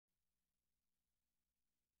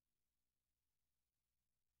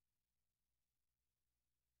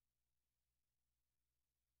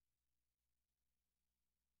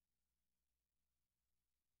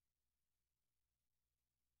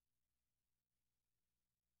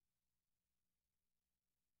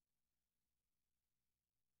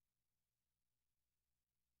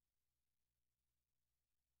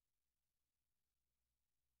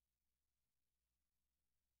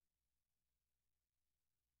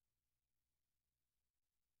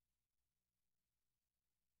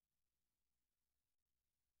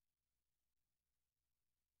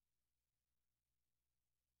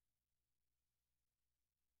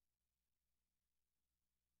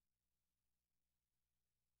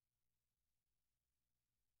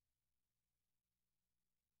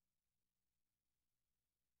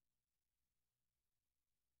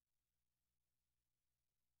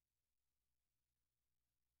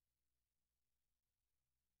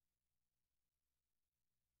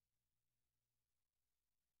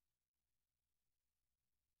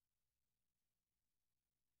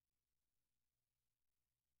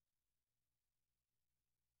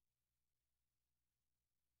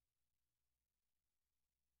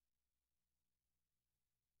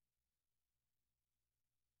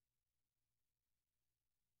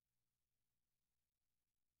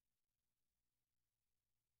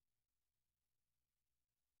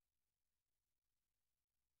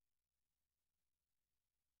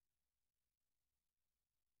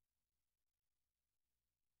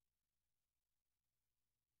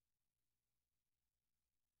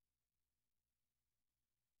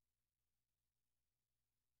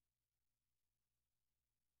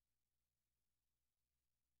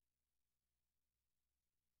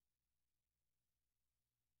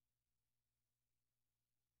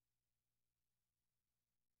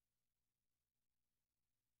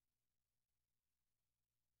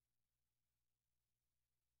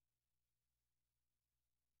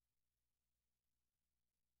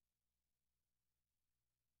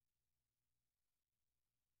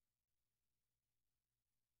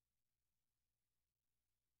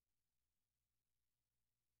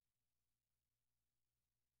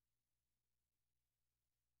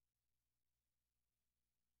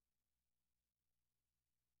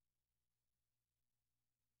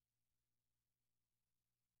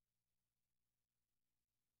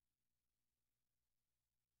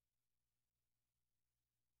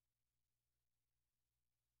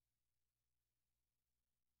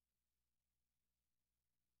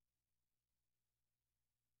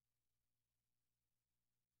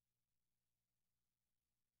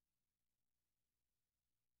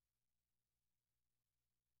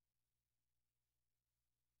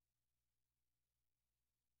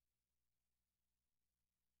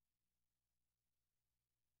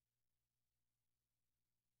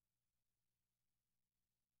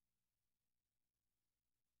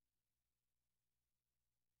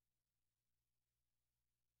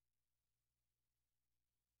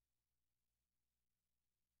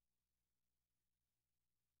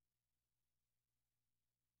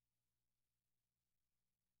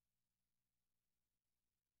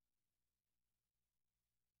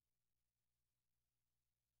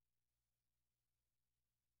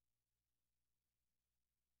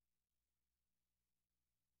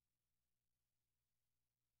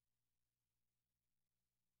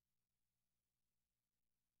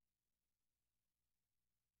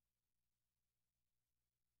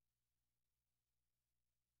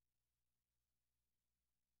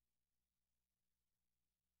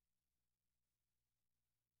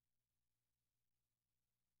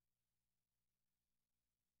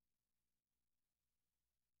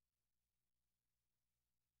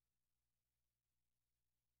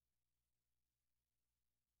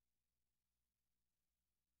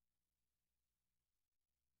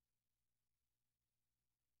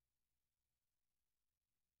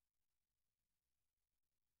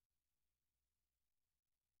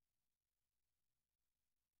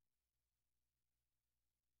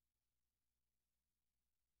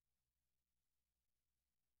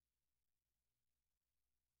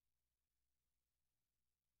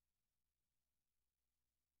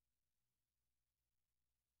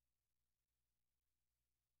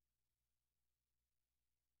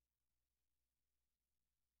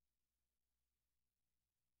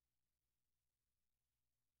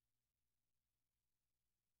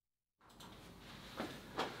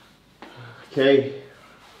Okay.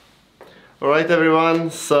 Alright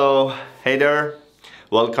everyone, so hey there.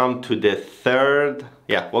 Welcome to the third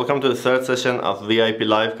session of VIP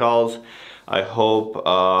live calls. I hope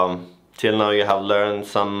till now you have learned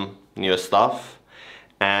some new stuff.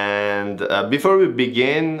 And before we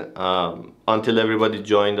begin, until everybody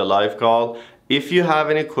join the live call, if you have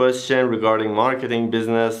any question regarding marketing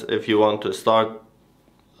business, if you want to start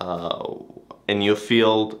a new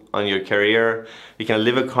field on your career, you can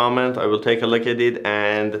leave a comment. I will take a look at it,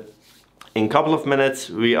 and in a couple of minutes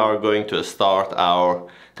we are going to start our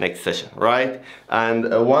next session, right? And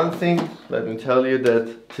one thing, let me tell you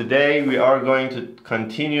that today we are going to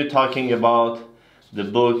continue talking about the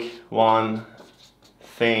book One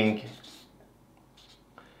Thing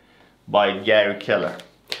by Gary Keller.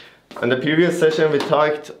 In the previous session we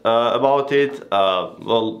talked about it.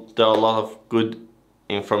 Well, there are a lot of good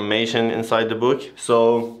information inside the book,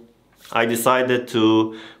 so I decided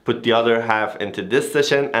to put the other half into this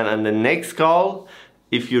session, and on the next call,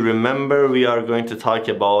 if you remember, we are going to talk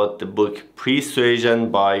about the book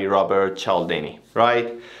Persuasion by Robert Cialdini,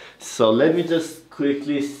 right? So let me just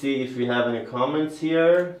quickly see if we have any comments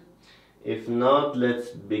here. If not, let's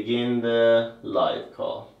begin the live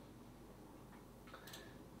call.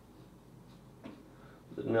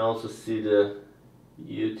 Let me also see the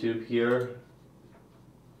YouTube here.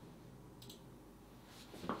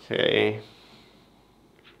 Okay.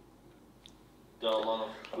 There are a lot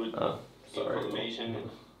of good information.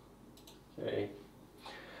 Okay.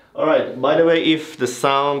 Alright, by the way, if the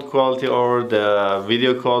sound quality or the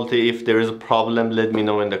video quality, if there is a problem, let me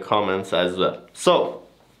know in the comments as well. So,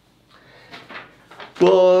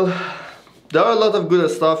 well, there are a lot of good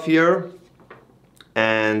stuff here,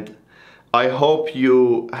 and I hope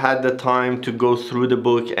you had the time to go through the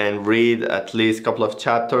book and read at least a couple of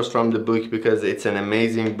chapters from the book, because it's an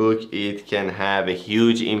amazing book. It can have a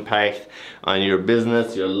huge impact on your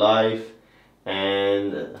business, your life,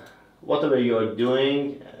 and whatever you are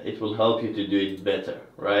doing, it will help you to do it better,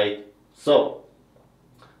 right? So,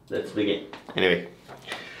 let's begin. Anyway,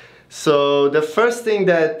 so the first thing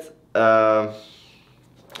that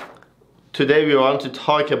today we want to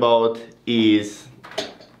talk about is,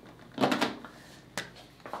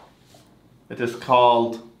 it is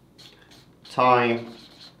called time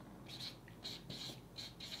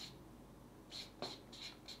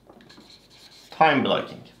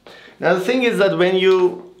blocking. Now the thing is that when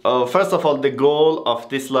you, first of all, the goal of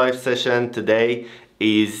this live session today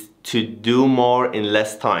is to do more in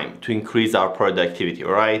less time, to increase our productivity,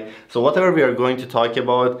 right? So whatever we are going to talk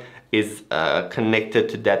about is connected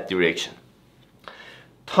to that direction.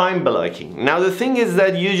 Time blocking. Now the thing is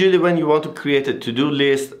that usually when you want to create a to-do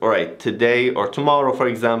list, alright, today or tomorrow, for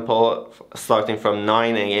example, starting from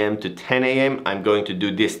 9 a.m. to 10 a.m. I'm going to do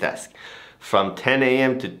this task. From 10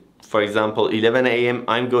 a.m. to, for example, 11 a.m.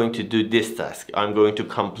 I'm going to do this task. I'm going to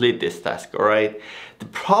complete this task, alright? The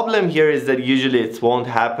problem here is that usually it won't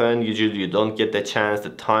happen. Usually you don't get the chance, the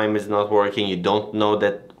time is not working, you don't know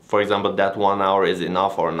that, for example, that 1 hour is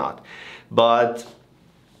enough or not. But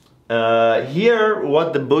here,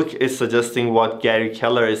 what the book is suggesting, what Gary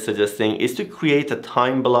Keller is suggesting, is to create a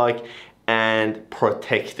time block and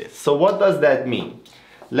protect it. So what does that mean?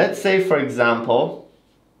 Let's say, for example,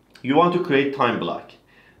 you want to create time block.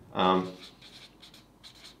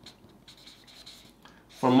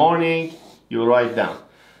 For morning, you write down,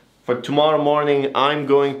 for tomorrow morning, I'm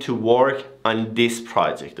going to work on this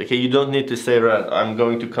project. Okay, you don't need to say, right, I'm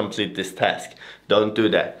going to complete this task. Don't do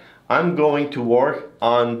that. I'm going to work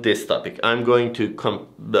on this topic. I'm going to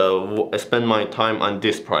spend my time on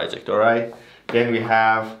this project, all right? Then we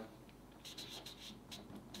have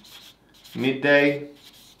midday,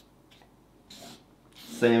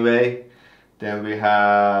 same way. Then we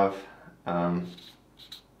have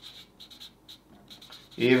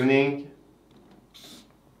evening.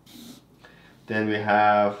 Then we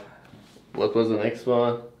have, what was the next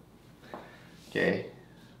one? Okay,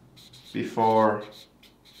 before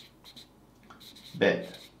bed,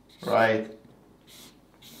 right?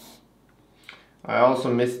 I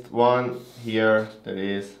also missed one here, that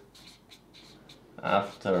is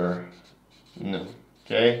after noon.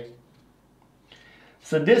 Okay,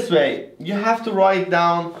 so this way you have to write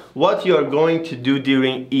down what you are going to do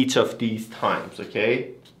during each of these times.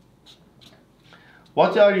 Okay,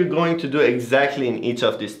 what are you going to do exactly in each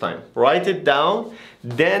of these times? Write it down.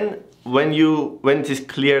 Then when it is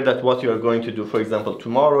clear that what you are going to do, for example,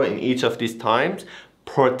 tomorrow in each of these times,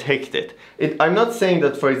 protect it. I'm not saying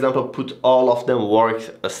that, for example, put all of them work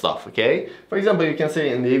stuff, okay? For example, you can say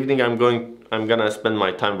in the evening I'm gonna spend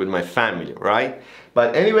my time with my family, right?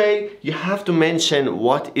 But anyway, you have to mention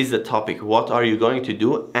what is the topic, what are you going to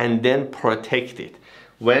do, and then protect it.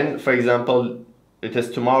 When, for example, it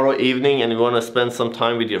is tomorrow evening and you want to spend some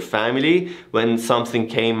time with your family, when something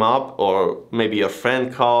came up, or maybe your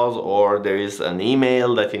friend calls, or there is an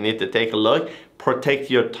email that you need to take a look,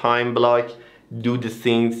 protect your time block, do the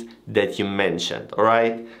things that you mentioned, all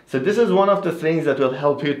right? So this is one of the things that will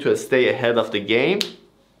help you to stay ahead of the game.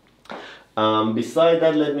 Beside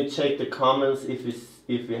that, let me check the comments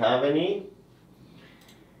if we have any.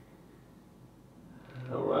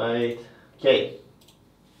 All right, okay.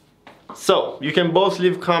 So you can both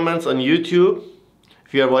leave comments on YouTube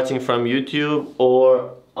if you are watching from YouTube,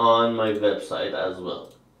 or on my website as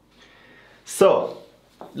well. So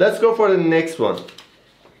let's go for the next one.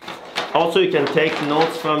 Also, you can take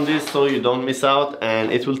notes from this so you don't miss out,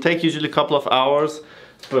 and it will take usually a couple of hours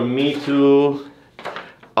for me to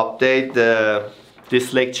update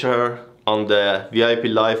this lecture on the VIP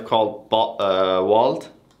live call Vault.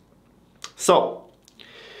 So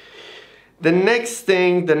the next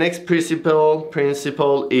thing, the next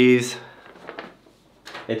principle is,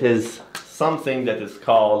 it is something that is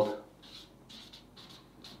called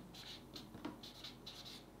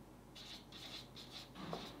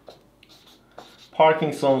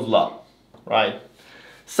Parkinson's law, right?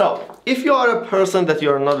 So if you are a person that you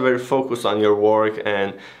are not very focused on your work,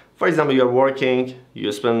 and for example you're working,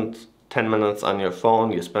 you spend 10 minutes on your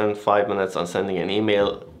phone, you spend 5 minutes on sending an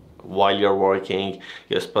email while you're working,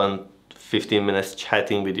 you spend 15 minutes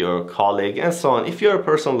chatting with your colleague, and so on. If you're a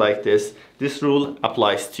person like this, this rule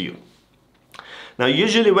applies to you. Now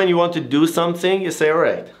usually when you want to do something, you say, all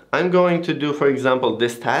right, I'm going to do, for example,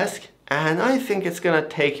 this task, and I think it's gonna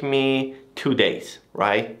take me 2 days,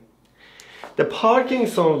 right? The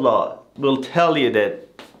Parkinson's law will tell you that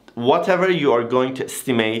whatever you are going to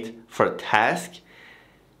estimate for a task,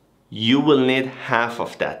 you will need half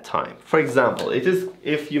of that time. For example, it is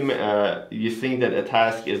if you think that a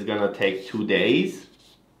task is gonna take 2 days,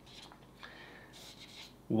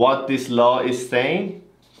 what this law is saying,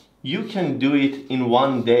 you can do it in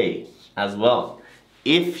 1 day as well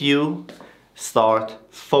if you start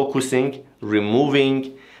focusing,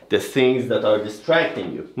 removing the things that are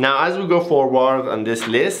distracting you. Now, as we go forward on this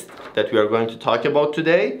list that we are going to talk about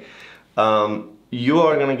today, you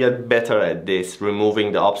are gonna get better at this,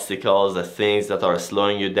 removing the obstacles, the things that are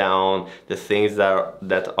slowing you down, the things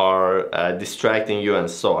that are distracting you, and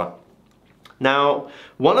so on. Now,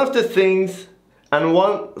 one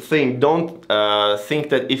thing, don't think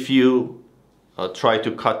that if you try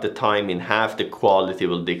to cut the time in half, the quality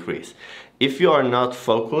will decrease. If you are not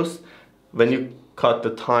focused, when you cut the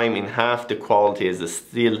time in half, the quality is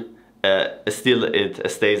still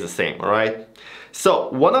it stays the same, all right? So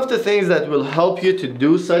one of the things that will help you to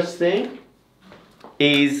do such thing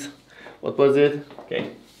is, what was it?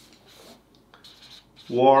 Okay,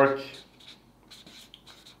 work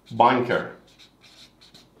bunker.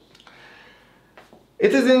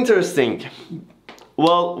 It is interesting.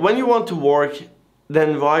 Well, when you want to work, the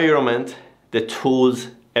environment, the tools,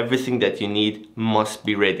 everything that you need must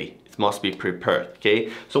be ready. It must be prepared,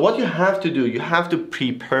 okay? So what you have to do, you have to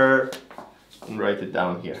prepare, and write it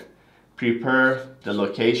down here. Prepare the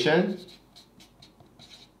location,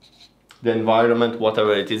 the environment,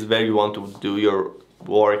 whatever it is where you want to do your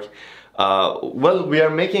work. Well, we are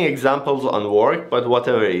making examples on work, but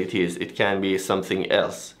whatever it is, it can be something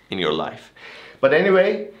else in your life. But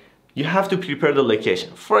anyway, you have to prepare the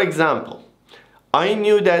location. For example, I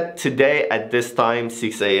knew that today at this time,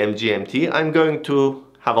 6 a.m. GMT, I'm going to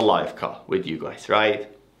have a live call with you guys, right?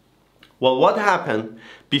 Well, what happened?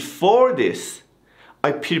 Before this,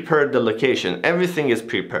 I prepared the location. Everything is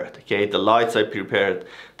prepared, okay? The lights are prepared,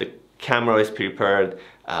 the camera is prepared,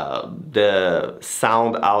 the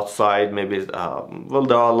sound outside, maybe, well,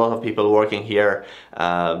 there are a lot of people working here.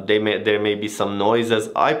 There may be some noises.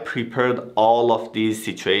 I prepared all of these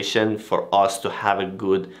situations for us to have a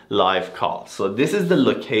good live call. So this is the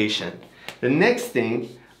location. The next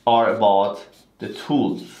thing are about the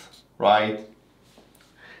tools, right?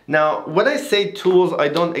 Now, when I say tools, I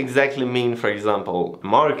don't exactly mean, for example, a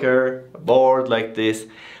marker, a board like this.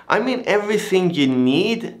 I mean everything you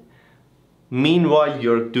need meanwhile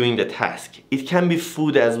you're doing the task. It can be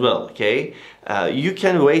food as well, okay? You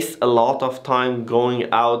can waste a lot of time going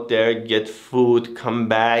out there, get food, come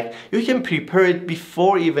back. You can prepare it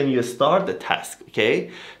before even you start the task, okay?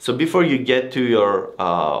 So before you get to your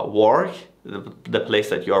work, the place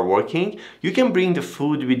that you are working, you can bring the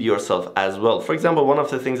food with yourself as well. For example, one of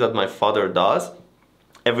the things that my father does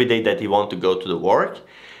every day that he wants to go to the work,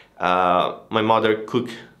 my mother cook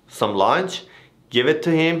some lunch, give it to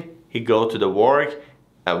him, he go to the work,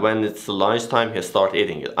 and when it's lunchtime, he start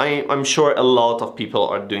eating it. I'm sure a lot of people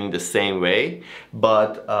are doing the same way,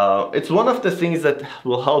 but it's one of the things that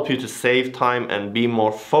will help you to save time and be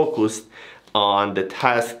more focused on the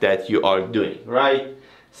task that you are doing, right?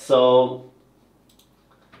 So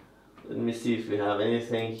let me see if we have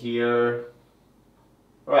anything here.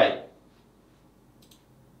 Right.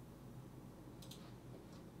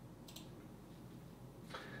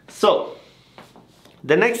 So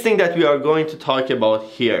the next thing that we are going to talk about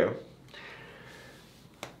here,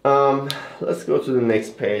 let's go to the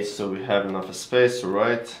next page so we have enough space to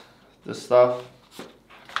write the stuff.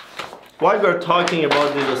 While we're talking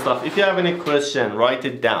about this stuff, if you have any question, write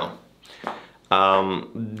it down.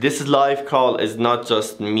 This live call is not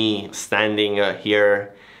just me standing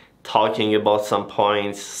here talking about some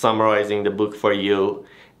points, summarizing the book for you,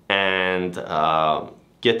 and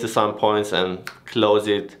get to some points and close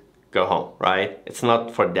it, go home, right? It's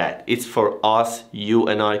not for that. It's for us, you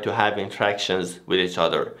and I, to have interactions with each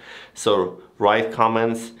other. So write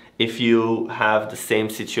comments if you have the same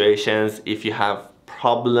situations, if you have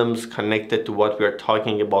problems connected to what we're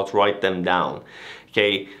talking about, write them down.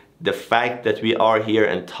 Okay, the fact that we are here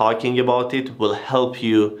and talking about it will help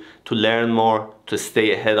you to learn more, to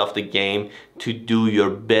stay ahead of the game, to do your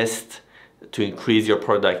best to increase your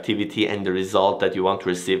productivity and the result that you want to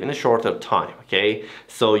receive in a shorter time. Okay,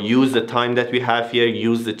 so use the time that we have here,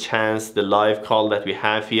 use the chance, the live call that we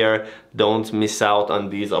have here. Don't miss out on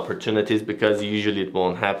these opportunities, because usually it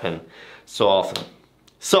won't happen so often.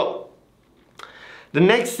 So the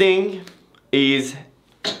next thing is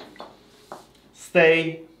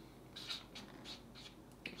stay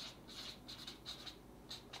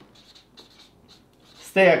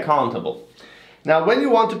accountable. Now, when you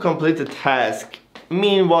want to complete a task,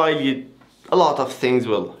 meanwhile, a lot of things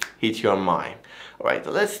will hit your mind. All right,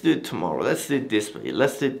 let's do it tomorrow. Let's do it this way.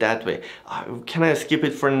 Let's do it that way. Can I skip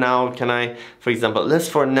it for now? Can I, for example, let's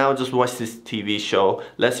for now just watch this TV show.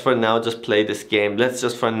 Let's for now just play this game. Let's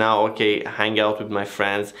just for now, okay, hang out with my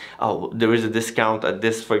friends. Oh, there is a discount at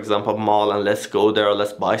this, for example, mall, and let's go there.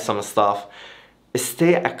 Let's buy some stuff.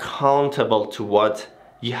 Stay accountable to what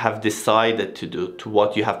you have decided to do, to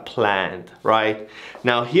what you have planned, right?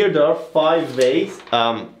 Now here there are 5 ways.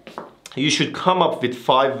 You should come up with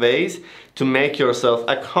 5 ways to make yourself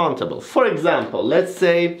accountable. For example, let's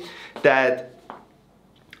say that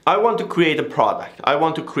I want to create a product. I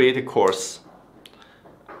want to create a course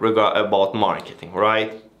about marketing,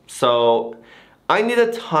 right? So I need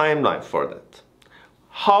a timeline for that.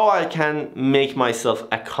 How I can make myself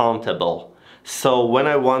accountable, so when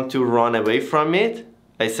I want to run away from it,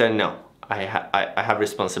 I say no. I have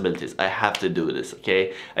responsibilities. I have to do this,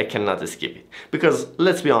 okay? I cannot skip it. Because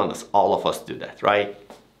let's be honest, all of us do that, right?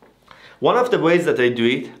 One of the ways that I do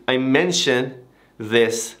it, I mention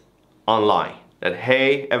this online. That,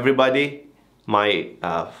 hey, everybody, my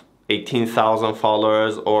 18,000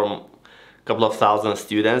 followers or a couple of thousand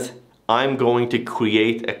students, I'm going to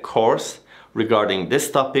create a course regarding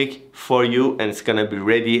this topic for you, and it's gonna be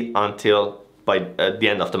ready until by the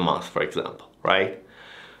end of the month, for example, right?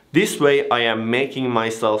 This way I am making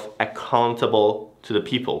myself accountable to the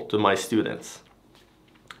people, to my students.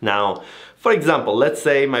 Now, for example, let's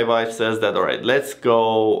say my wife says that, all right, let's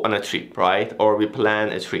go on a trip, right? Or we plan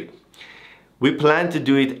a trip. We plan to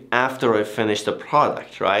do it after I finish the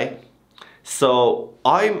product, right? So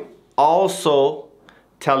I'm also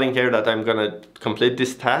telling her that I'm gonna complete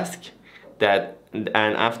this task, and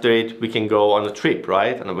after it we can go on a trip,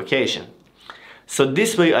 right? On a vacation. So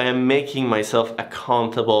this way I am making myself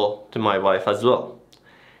accountable to my wife as well.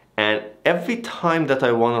 And every time that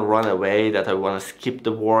I want to run away, that I want to skip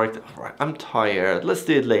the work, right, I'm tired, let's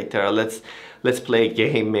do it later, let's play a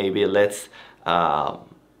game maybe, let's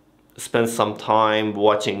spend some time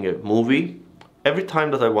watching a movie. Every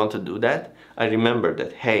time that I want to do that, I remember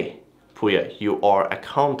that, hey, Puya, you are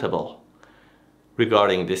accountable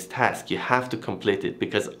regarding this task. You have to complete it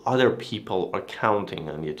because other people are counting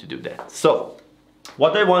on you to do that. So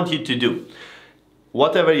what I want you to do,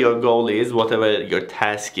 whatever your goal is, whatever your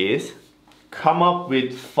task is, come up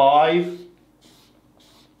with 5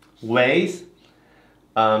 ways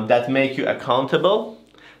that make you accountable,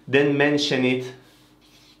 then mention it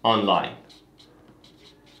online.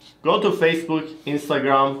 Go to Facebook,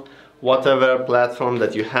 Instagram, whatever platform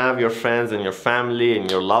that you have your friends and your family and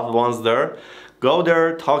your loved ones there. Go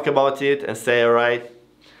there, talk about it, and say, all right,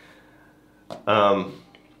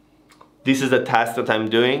 this is the task that I'm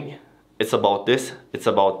doing. It's about this, it's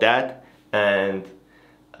about that, and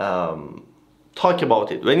talk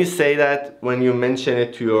about it. When you say that, when you mention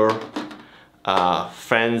it to your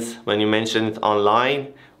friends, when you mention it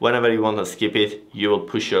online, whenever you want to skip it, you will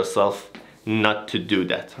push yourself not to do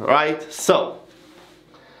that, right? So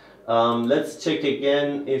let's check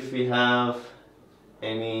again if we have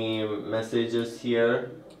any messages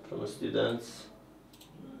here from students.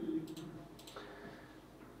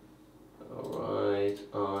 Alright,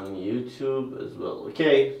 on YouTube as well.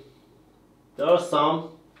 Okay, there are some.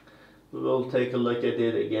 We will take a look at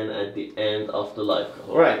it again at the end of the live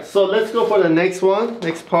call. Alright, so let's go for the next one,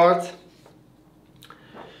 next part.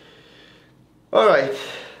 Alright.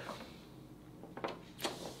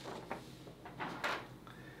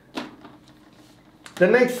 The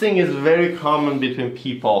next thing is very common between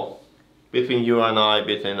people, between you and I,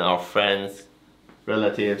 between our friends,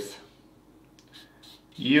 relatives.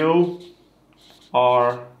 You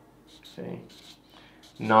are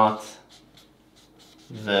not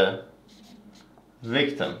the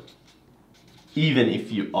victim, even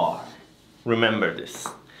if you are. Remember this.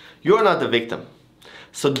 You're not the victim,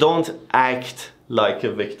 so don't act like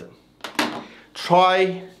a victim.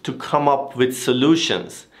 Try to come up with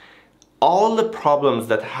solutions. All the problems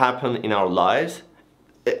that happen in our lives,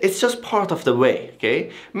 it's just part of the way,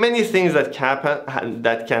 okay? Many things that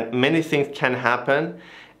can happen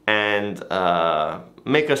and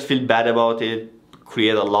make us feel bad about it,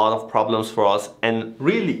 create a lot of problems for us, and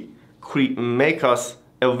really make us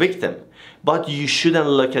a victim. But you shouldn't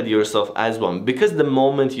look at yourself as one, because the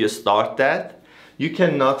moment you start that, you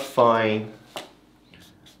cannot find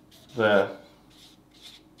the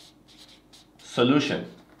solution.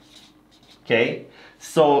 Okay?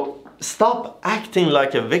 So stop acting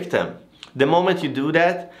like a victim. The moment you do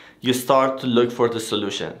that, you start to look for the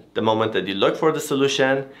solution. The moment that you look for the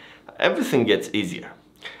solution, everything gets easier.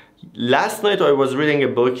 Last night I was reading a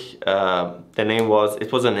book,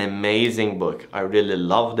 it was an amazing book. I really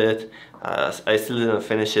loved it. I still didn't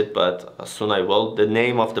finish it, but soon I will. The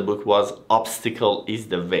name of the book was Obstacle is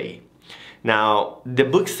the Way. Now, the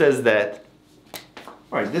book says that,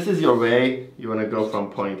 all right, this is your way. You want to go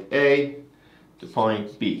from point A to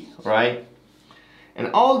point B, right?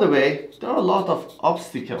 And all the way, there are a lot of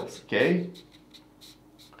obstacles, okay,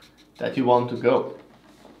 that you want to go.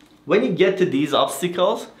 When you get to these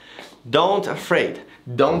obstacles, don't afraid,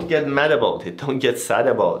 don't get mad about it, don't get sad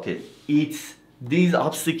about it. These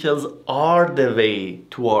obstacles are the way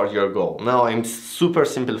toward your goal. Now I'm super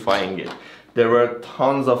simplifying it. There were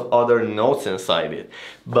tons of other notes inside it,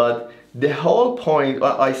 but the whole point,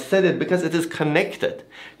 I said it because it is connected.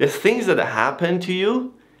 The things that happen to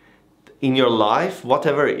you in your life,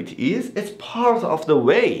 whatever it is, it's part of the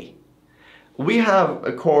way. We have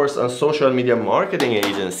a course on social media marketing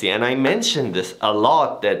agency, and I mentioned this a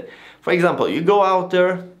lot, that, for example, you go out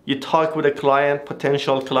there, you talk with a client,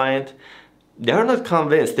 potential client, they're not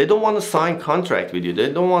convinced, they don't want to sign contract with you,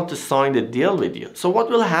 they don't want to sign the deal with you. So what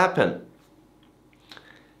will happen?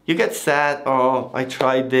 You get sad, oh, I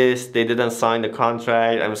tried this, they didn't sign the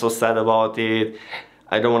contract, I'm so sad about it,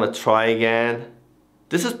 I don't want to try again.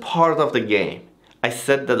 This is part of the game. I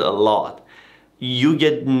said that a lot. You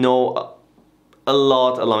get no a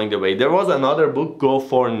lot along the way. There was another book, Go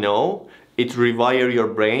for No. It rewires your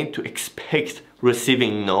brain to expect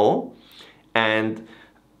receiving no. And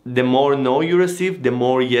the more no you receive, the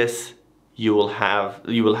more yes you will have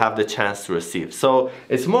the chance to receive. So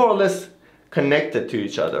it's more or less connected to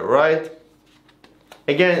each other, right?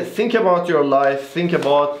 Again, think about your life, think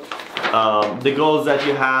about the goals that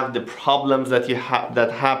you have, the problems that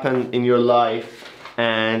that happen in your life,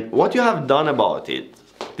 and what you have done about it.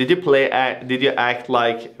 Did you act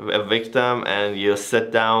like a victim and you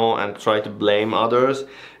sit down and try to blame others,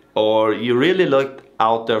 or you really looked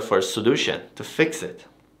out there for a solution to fix it?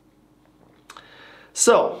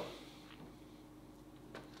 So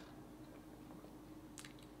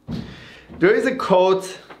there is a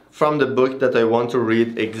quote from the book that I want to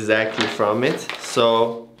read exactly from it.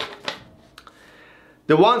 So,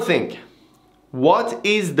 the one thing. What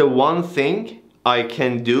is the one thing I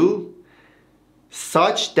can do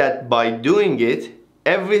such that by doing it,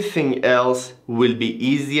 everything else will be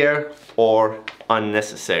easier or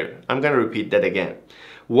unnecessary? I'm going to repeat that again.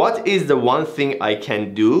 What is the one thing I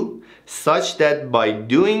can do such that by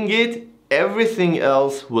doing it, everything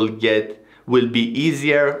else will be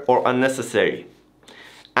easier or unnecessary?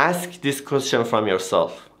 Ask this question from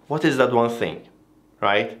yourself. What is that one thing,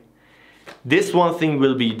 right? This one thing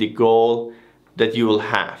will be the goal that you will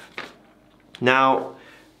have. Now,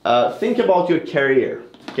 think about your career,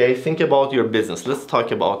 okay? Think about your business. Let's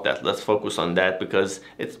talk about that. Let's focus on that, because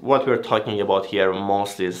it's what we're talking about here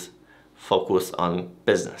mostly is focus on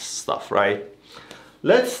business stuff, right?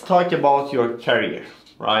 Let's talk about your career,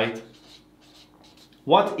 right?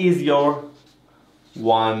 What is your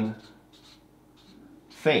one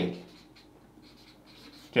thing.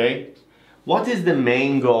 Okay? What is the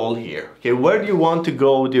main goal here? Okay, where do you want to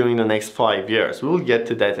go during the next 5 years? We'll get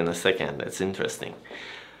to that in a second. That's interesting.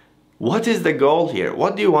 What is the goal here?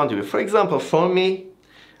 What do you want to be? For example, for me,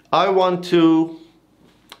 my one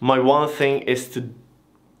thing is to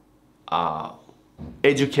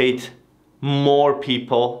educate more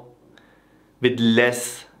people with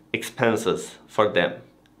less expenses for them,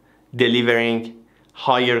 delivering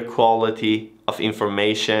higher quality of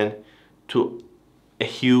information to a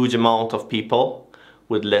huge amount of people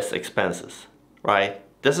with less expenses, right?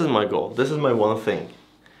 This is my goal. This is my one thing.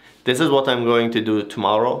 This is what I'm going to do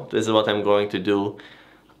tomorrow. This is what I'm going to do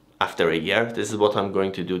after a year. This is what I'm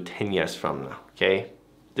going to do 10 years from now, okay?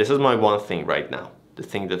 This is my one thing right now, the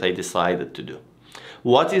thing that I decided to do.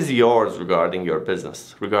 What is yours regarding your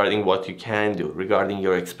business, regarding what you can do, regarding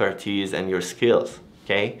your expertise and your skills,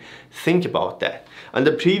 okay? Think about that. On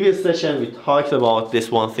the previous session, we talked about this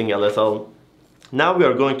one thing a little. Now we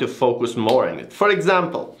are going to focus more on it. For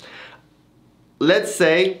example, let's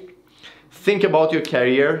say, think about your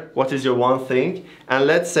career, what is your one thing, and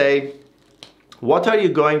let's say, what are you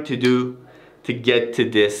going to do to get to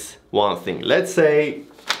this one thing? Let's say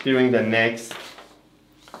during the next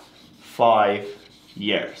 5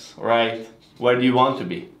 years, right? Where do you want to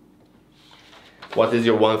be? What is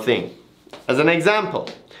your one thing? As an example,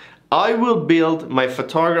 I will build my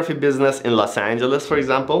photography business in Los Angeles, for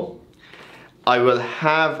example. I will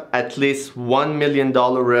have at least $1 million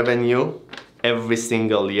revenue every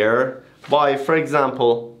single year by, for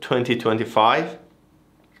example, 2025.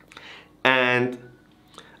 And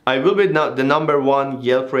I will be the #1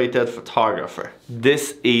 Yelp rated photographer.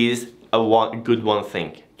 This is a good one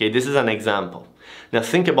thing. Okay, this is an example. Now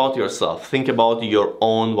think about yourself. Think about your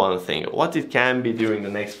own one thing. What it can be during the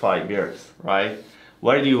next 5 years, right?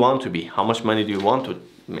 Where do you want to be? How much money do you want to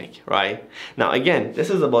make, right? Now again,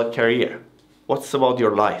 this is about career. What's about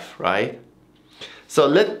your life, right? So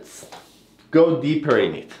let's go deeper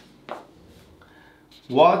in it.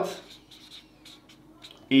 What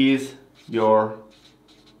is your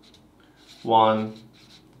one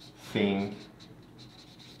thing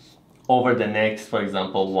over the next, for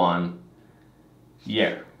example, 1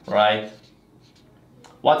 year, right?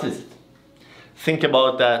 What is it? Think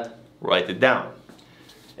about that, write it down.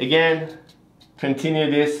 Again, continue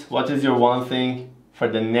this. What is your one thing for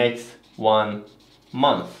the next 1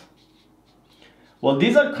 month? Well,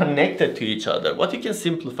 these are connected to each other. What you can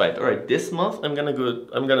simplify it. All right, this month I'm gonna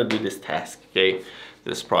do this task, okay?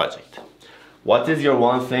 This project. What is your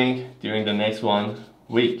one thing during the next 1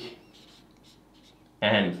 week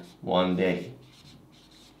and 1 day?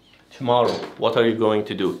 Tomorrow, what are you going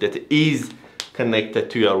to do that is connected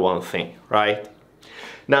to your one thing, right?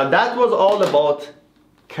 Now that was all about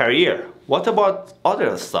career. What about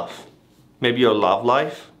other stuff? Maybe your love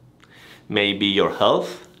life, maybe your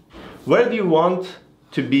health. Where do you want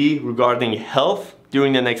to be regarding health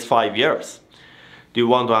during the next 5 years? Do you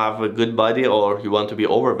want to have a good body, or you want to be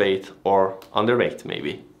overweight or underweight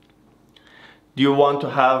maybe? Do you want to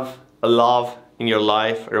have a love in your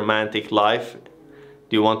life, a romantic life?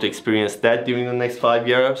 Do you want to experience that during the next 5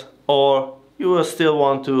 years? Or you will still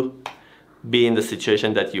want to be in the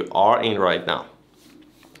situation that you are in right now?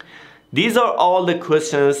 These are all the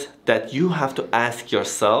questions that you have to ask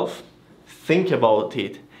yourself. Think about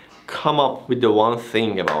it. Come up with the one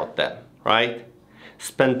thing about them, right?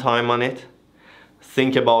 Spend time on it.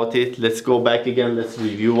 Think about it. Let's go back again. Let's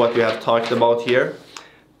review what we have talked about here.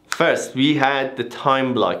 First, we had the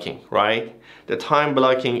time blocking, right? The time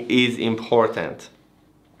blocking is important.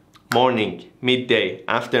 Morning, midday,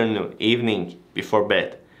 afternoon, evening, before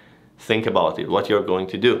bed. Think about it, what you're going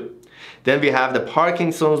to do. Then we have the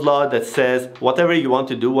Parkinson's law that says whatever you want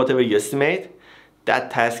to do, whatever you estimate,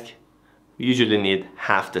 that task usually need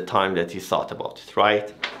half the time that you thought about it,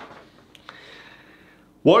 right?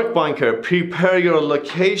 Work bunker, prepare your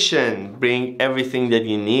location, bring everything that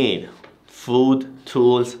you need, food,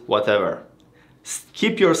 tools, whatever.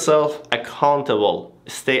 Keep yourself accountable,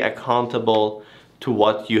 stay accountable to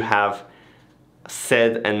what you have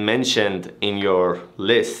said and mentioned in your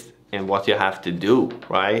list and what you have to do,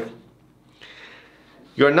 right?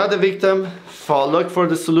 You're not a victim. Look for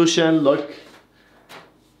the solution, look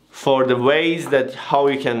for the ways that how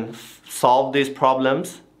you can solve these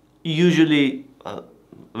problems. Usually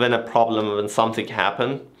when something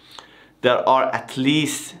happens, there are at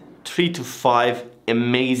least 3 to 5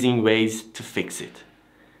 amazing ways to fix it.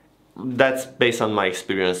 That's based on my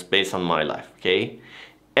experience, based on my life, okay?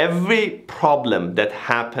 Every problem that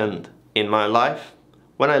happened in my life,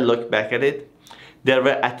 when I look back at it, there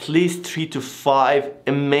were at least 3 to 5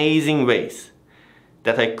 amazing ways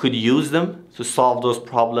that I could use them to solve those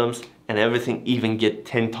problems and everything even get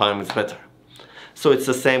 10 times better. So it's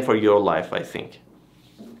the same for your life, I think.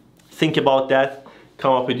 Think about that,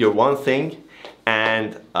 come up with your one thing,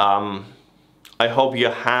 and I hope you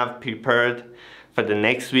have prepared for the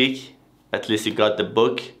next week. At least you got the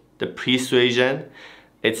book, The Persuasion.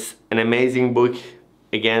 It's an amazing book.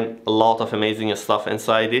 Again, a lot of amazing stuff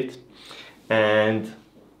inside it. And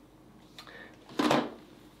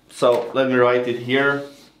so let me write it here.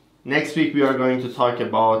 Next week we are going to talk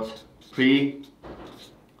about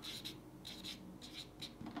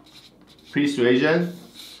Persuasion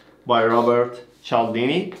by Robert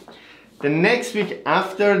Cialdini. The next week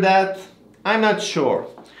after that, I'm not sure.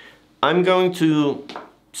 I'm going to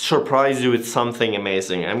surprise you with something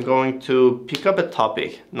amazing. I'm going to pick up a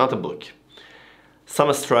topic, not a book.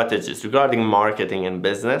 Some strategies regarding marketing and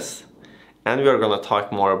business, and we are going to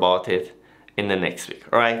talk more about it in the next week.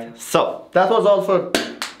 All right, so that was all for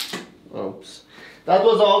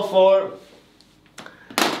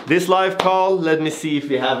this live call. Let me see if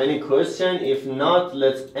we have any question. If not,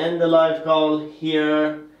 let's end the live call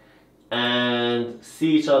here and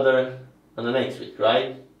see each other on the next week,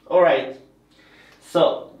 right? All right,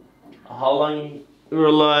 so how long we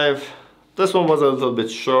were live? This one was a little bit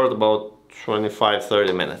short, about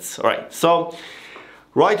 25-30 minutes. All right, so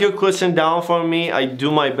write your question down for me. I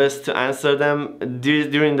do my best to answer them.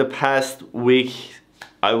 During the past week,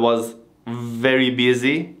 I was very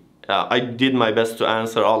busy. I did my best to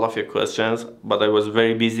answer all of your questions, but I was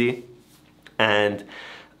very busy. And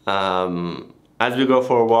as we go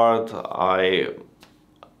forward, I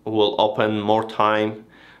will open more time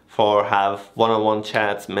for have one-on-one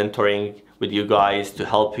chats, mentoring with you guys to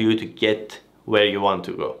help you to get where you want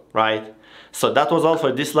to go, right? So that was all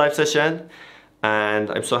for this live session, and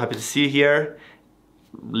I'm so happy to see you here.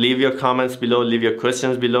 Leave your comments below, leave your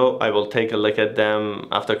questions below. I will take a look at them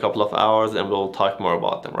after a couple of hours and we'll talk more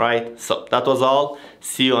about them, right? So that was all.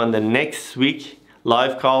 See you on the next week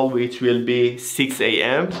live call, which will be 6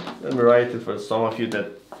 a.m. Let me write it for some of you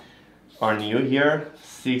that are new here.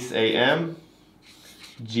 6 a.m.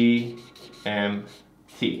 GMT.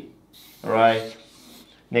 All right,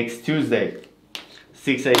 next Tuesday,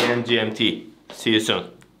 6 a.m. GMT. See you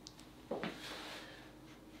soon.